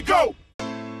hard. Here we go.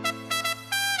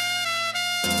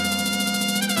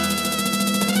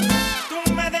 Tú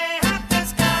me dejaste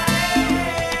caer,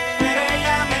 pero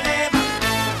ella me eleva.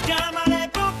 Llámale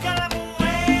poca la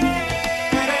mujer,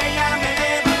 pero ella me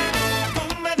eleva. Tú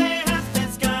me dejaste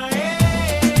caer,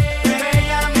 pero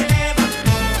ella me eleva.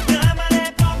 Llámale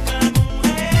poca la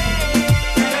mujer,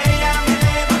 pero ella me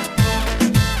eleva.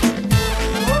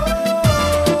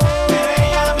 Pero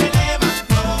ella me eleva.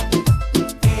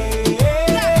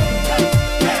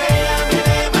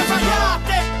 Me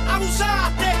fallaste,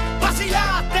 abusaste,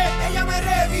 vacilaste, ella me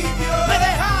revivió. Me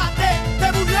dejaste, te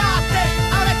burlaste,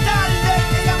 ahora es tarde,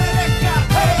 ella me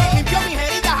rescató. Limpió mis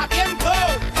heridas a tiempo,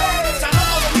 sanó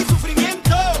todo mi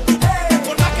sufrimiento.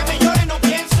 Por más que me llore no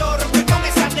pienso romper con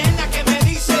esa nena que me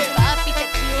dice Papi, te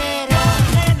quiero.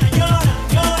 nena, llora,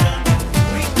 llora.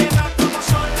 Viste más cómo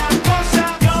son las cosas.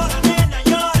 Llora, nena,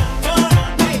 llora, llora.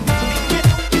 Dime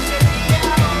tú qué sería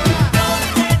ahora.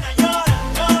 Nena, llora,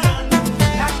 llora.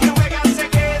 Las que juegan se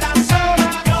quedan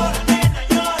solas. Llora, nena,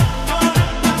 llora,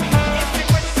 llora. Este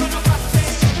cuento no pasé.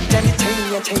 Chale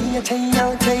chaya chaya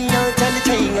chaya chaya, chale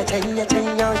chaya chaya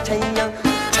chaya chaya,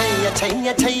 chaya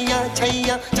chaya chaya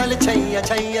chaya, chale chaya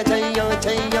chaya chaya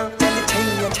chaya, chale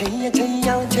chaya chaya chaya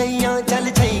chaya,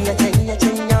 chale chaya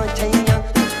chaya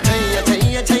chaya chaya, chaya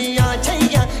chaya chaya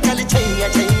chaya, chale chaya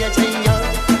chaya chaya.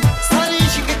 सारी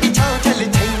इश्क की छाँव चले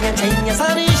छैया छैया,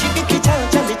 सारी इश्क की छाँव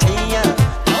चले छैया।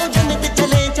 पाँव जन्नत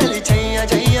चले चले छैया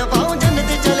छैया, पाँव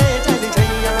जन्नत चले चले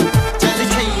छैया, चले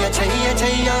छैया छैया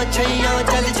छैया छैया,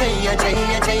 चले छैया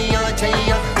छैया छैया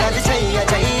छैया, चले छैया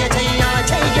छैया छैया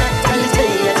छैया, चले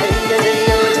Chaiyya Chaiyya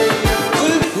Chaiyya Chaiyya.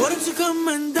 What if you come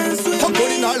and dance with me?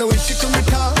 Hokori naal ishq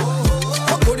mitha,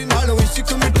 hokori naal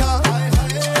ishq mitha.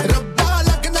 Rabba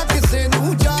lagna kise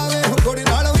nu jaave, hokori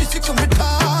naal ishq mitha,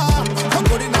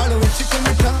 hokori naal ishq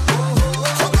mitha,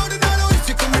 hokori naal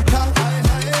ishq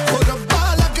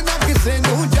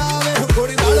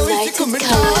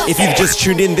If you've just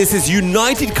tuned in, this is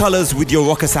United Colors with your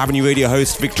Ruckus Avenue Radio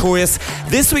host, Victorious.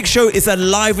 This week's show is a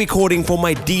live recording for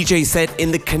my DJ set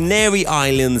in the Canary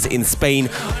Islands in Spain,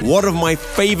 one of my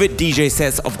favorite DJ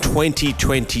sets of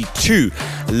 2022.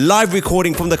 Live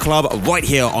recording from the club right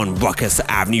here on Ruckus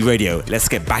Avenue Radio. Let's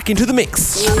get back into the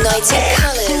mix. United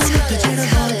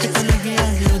Colors.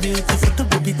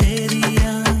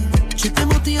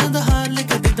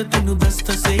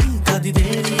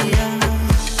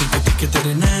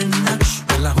 ਤੇਰੇ ਨੈਣ ਨਕਸ਼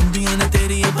ਪਹਿਲਾਂ ਹੁੰਦੀਆਂ ਨੇ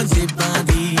ਤੇਰੀਆਂ ਪੰਜੇਬਾਂ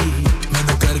ਦੀ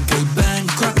ਮੈਨੂੰ ਕਰ ਗਈ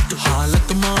bankrupt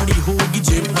ਹਾਲਤ ਮਾੜੀ ਹੋ ਗਈ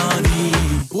ਜੇਬਾਂ ਦੀ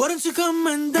Why don't you come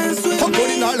and dance with me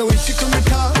ਕੁੜੀ ਨਾਲ ਇਸ਼ਕ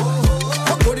ਮਿੱਠਾ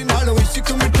ਕੁੜੀ ਨਾਲ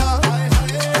ਇਸ਼ਕ ਮਿੱਠਾ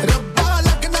ਰੱਬਾ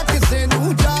ਲੱਗਣਾ ਕਿਸੇ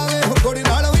ਨੂੰ ਜਾਵੇ ਕੁੜੀ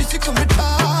ਨਾਲ ਇਸ਼ਕ ਮਿੱਠਾ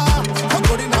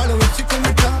ਕੁੜੀ ਨਾਲ ਇਸ਼ਕ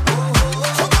ਮਿੱਠਾ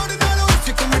ਕੁੜੀ ਨਾਲ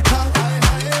ਇਸ਼ਕ ਮਿੱਠਾ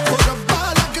ਰੱਬਾ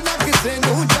ਲੱਗਣਾ ਕਿਸੇ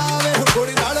ਨੂੰ ਜਾਵੇ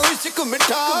ਕੁੜੀ ਨਾਲ ਇਸ਼ਕ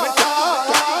ਮਿੱਠਾ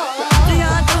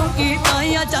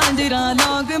चांजरा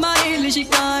लोग मारेल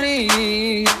शिकारे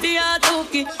दिया तो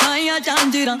के आया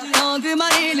चांजरा लोग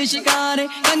मारेल शिकारे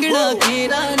कंगना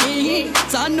तेरा नहीं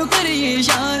सानू करे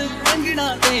इशारे कंगना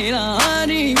तेरा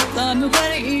नहीं सानू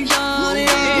करे इशारे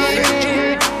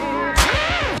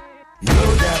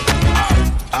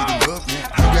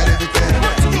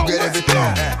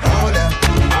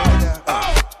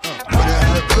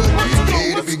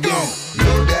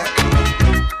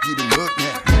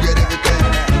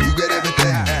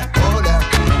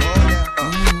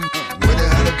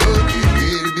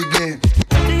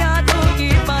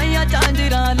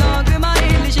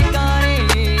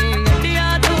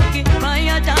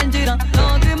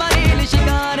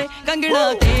कंगना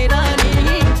तेरा नहीं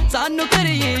सानू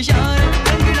करे इशारे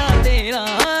कंगना तेरा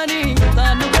नहीं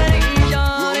सानू करे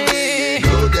इशारे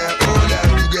Know that, all that,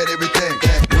 you get everything.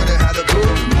 Wonder how to go,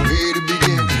 where to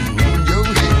begin. Your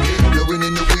head, blowing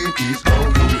in the wind, it's all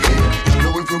your head. It's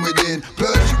blowing from within.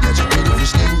 Plus, you got your beautiful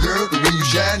skin, girl. The way you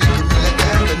shine, you can really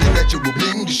down. And then got your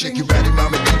bling to shake your body,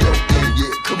 mama, do your thing.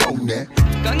 Yeah, come on now.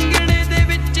 कंगने दे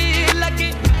विच लगे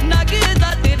नगदा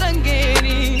ते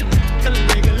रंगेरी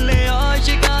कल्ले कल्ले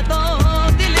आशिका तो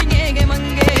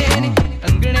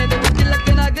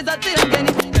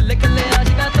कल्ले कल्ले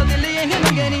आशिका तो दिल ये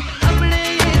मंगे नी अपने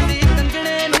ये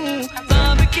कंगने नू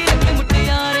साम के रख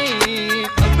मुटियारे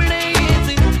अपने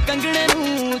ये कंगने नू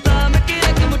साम के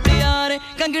रख मुटियारे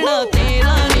कंगना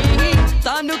तेरा नहीं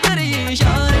सानू करे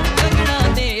इशारे कंगना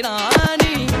तेरा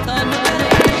नहीं सानू करे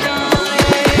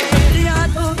इशारे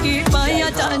यादों की पाया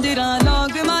चांजरा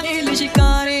लोग मारेल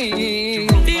शिकारे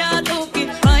यादों की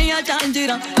पाया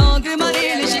चांजरा लोग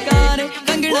मारेल शिकारे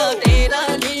कंगना तेरा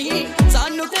नहीं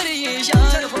सानू करे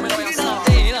इशारे कंगना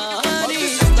तेरा नहीं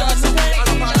सानू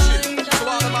करे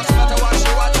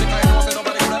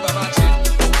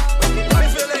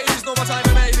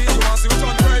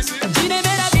जीने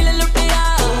मेरा दिल लुटिया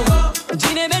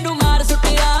जीने मैनू मार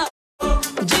सुटिया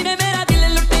जीने मेरा दिल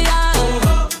लुटिया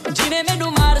जीने मैनू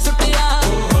मार सुटिया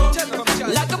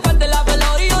लक पतला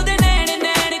बलौरी ओदे नैण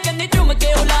नैण कन्नी झुम के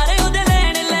उलारे ओदे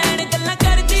लैण लैण गल्लां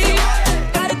करदी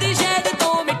शायद तो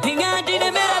मिठियां जीने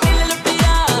मेरा दिल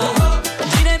लुटिया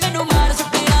जीने मैनू मार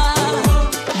सुटिया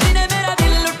जीने मेरा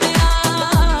दिल लुटिया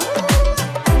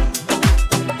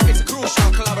It's a crucial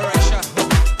collaboration.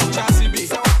 Jazzy B,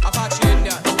 Apache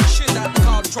Indian, shit that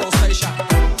control station.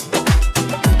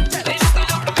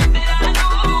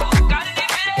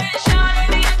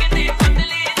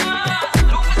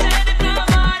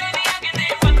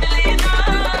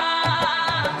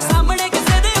 ਸਾਹਮਣੇ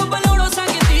ਕਿਸੇ ਦੇ ਉਬਲੋੜੋ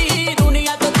ਸੰਗਦੀ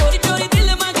ਦੁਨੀਆ ਤੋਂ ਚੋਰੀ ਚੋਰੀ ਦਿਲ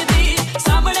ਮੰਗਦੀ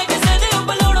ਸਾਹਮਣੇ ਕਿਸੇ ਦੇ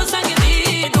ਉਬਲੋੜੋ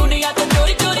ਸੰਗਦੀ ਦੁਨੀਆ ਤੋਂ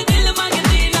ਚੋਰੀ ਚੋਰੀ ਦਿਲ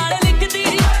ਮੰਗਦੀ ਨਾਲ ਲਿਖਦੀ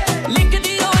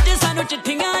ਉਹ ਜੇ ਸਾਨੂੰ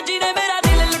ਚਿੱਠੀਆਂ ਜਿਹਨੇ ਮੇਰਾ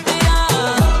ਦਿਲ ਲੁੱਟਿਆ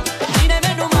ਜਿਹਨੇ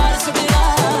ਮੈਨੂੰ ਮਾਰ ਸੁੱਟਿਆ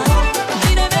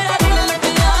ਜਿਹਨੇ ਮੇਰਾ ਦਿਲ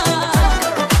ਲੁੱਟਿਆ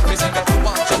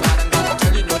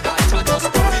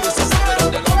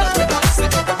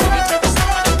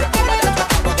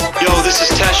Yo, this is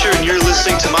Tasher, and you're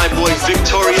listening to my boy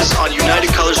Victorious on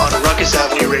United Colors on Ruckus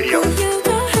Avenue Radio.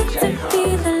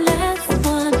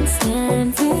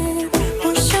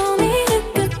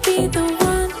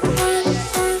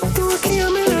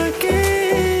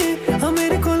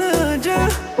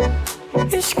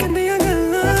 इश्क दिया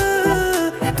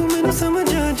गल्ला तू मैनू समझ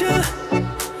आ जा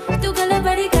तू गल्ला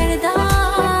बड़ी करदा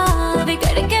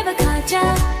बिगड़ के बखा जा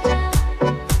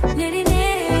मेरी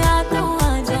नेरे आ तू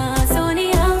आ जा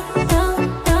Sonia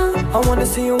I wanna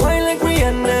see you whine like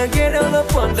Rihanna, get all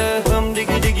up on the bum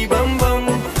diggy diggy bum bum.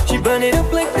 She burn it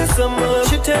up like the summer.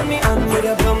 She turn me on with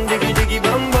a bum diggy diggy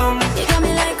bum bum. You got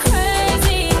me like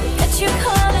crazy, that you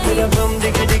calling. With a bum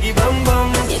diggy diggy bum bum.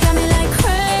 You got me like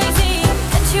crazy,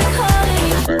 that you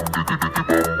calling.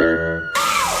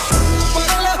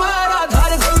 पगला मारा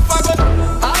धार गुल पगल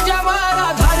आज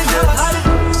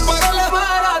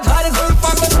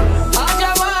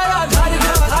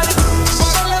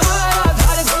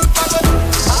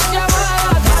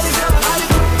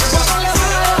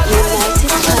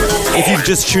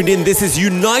just tuned in, this is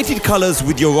United Colors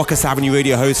with your Ruckus Avenue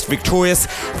Radio host, Victorious.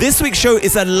 This week's show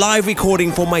is a live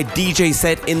recording for my DJ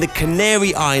set in the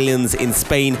Canary Islands in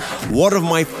Spain, one of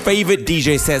my favorite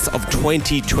DJ sets of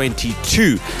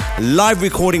 2022. Live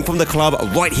recording from the club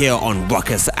right here on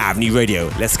Ruckus Avenue Radio.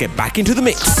 Let's get back into the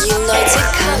mix. United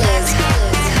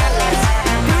Colors.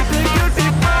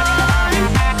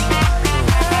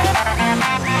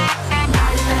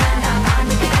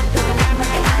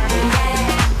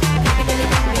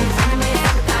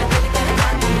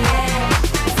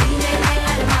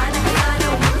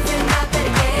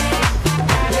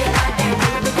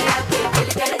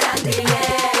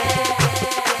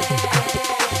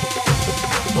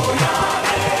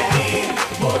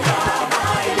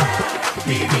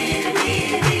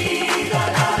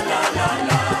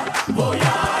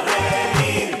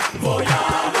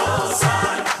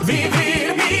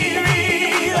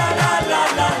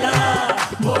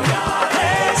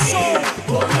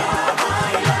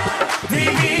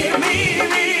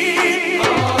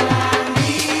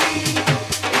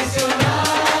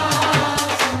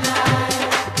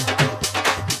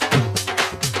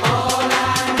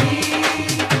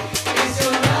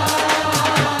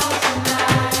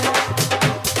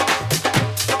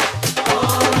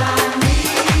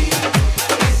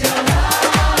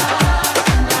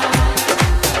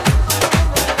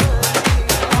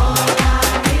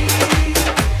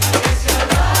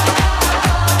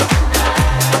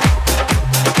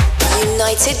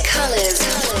 United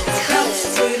Colors.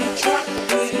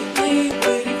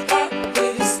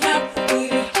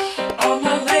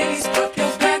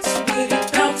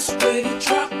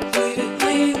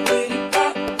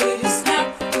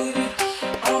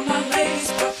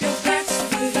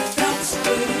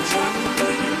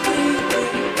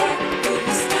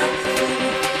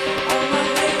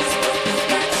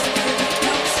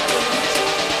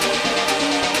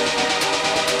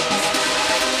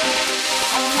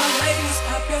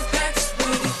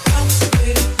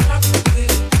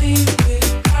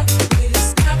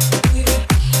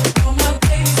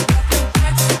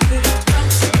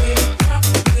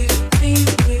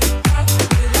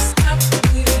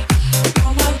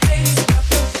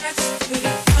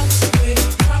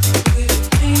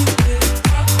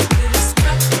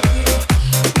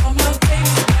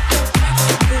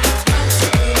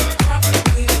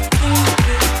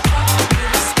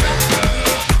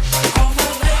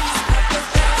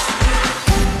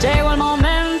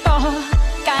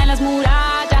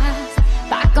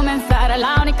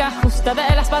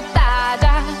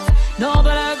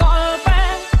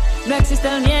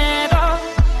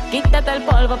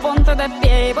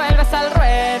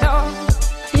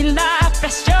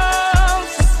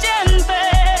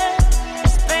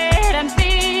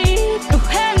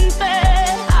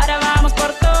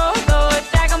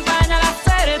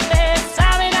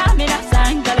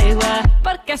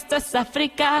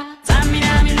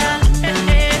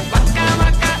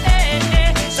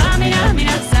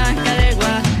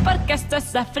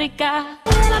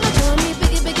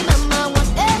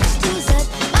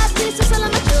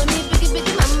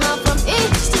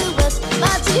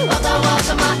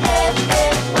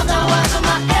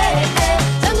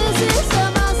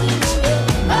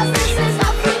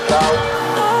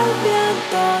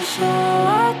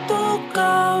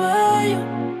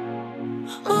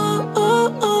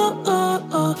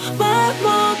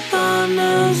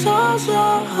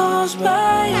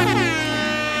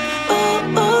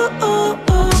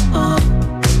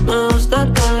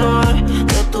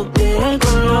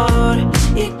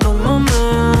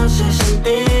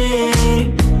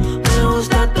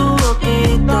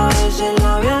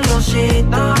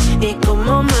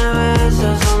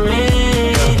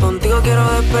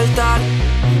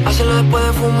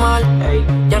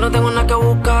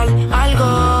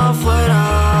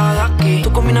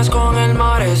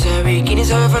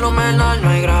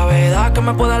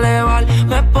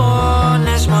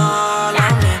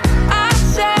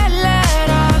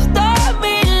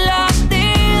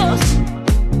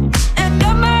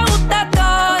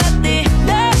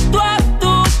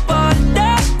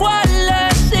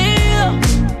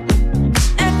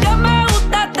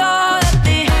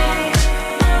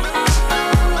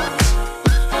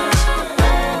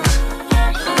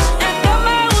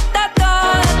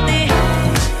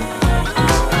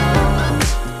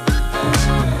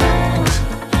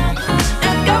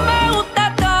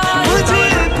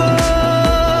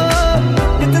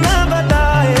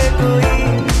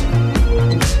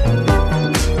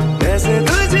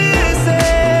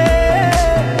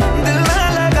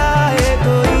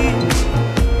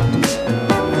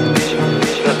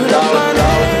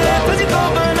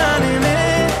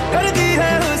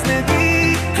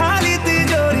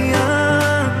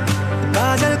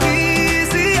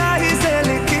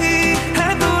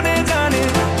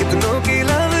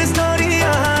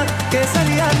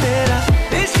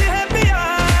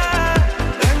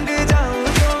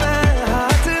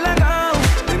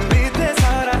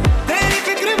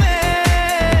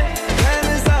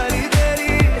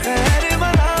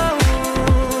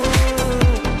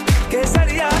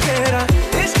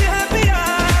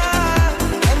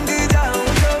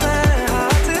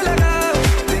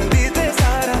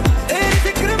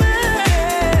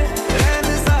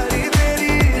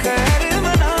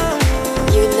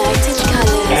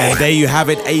 There you have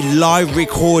it, a live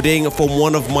recording from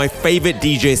one of my favorite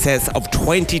DJ sets of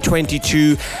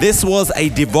 2022. This was a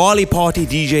Diwali party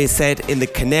DJ set in the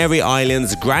Canary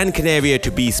Islands, Gran Canaria to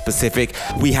be specific.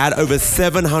 We had over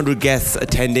 700 guests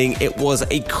attending. It was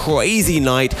a crazy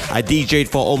night. I DJ'd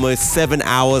for almost 7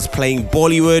 hours playing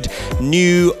Bollywood,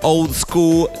 new, old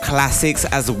school, classics,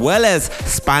 as well as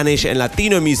Spanish and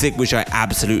Latino music, which I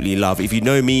absolutely love. If you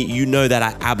know me, you know that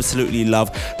I absolutely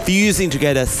love fusing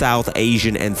together South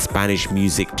Asian and Spanish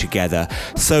music together.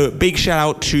 So big shout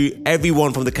out to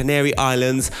everyone from the Canary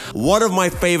Islands. One of my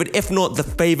favorite, if not the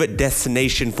favorite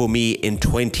destination for me in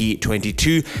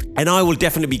 2022. And I will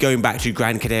definitely be going back to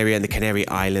Gran Canaria and the Canary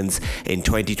Islands in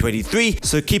 2023.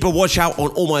 So keep a watch out on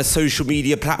all my social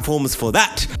media platforms for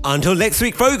that. Until next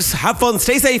week, folks, have fun,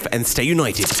 stay safe, and stay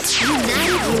united.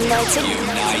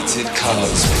 United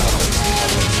Colors.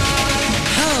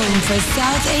 Home for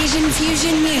South Asian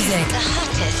fusion music.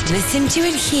 Listen to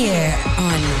it here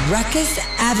on Ruckus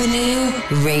Avenue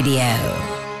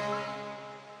Radio.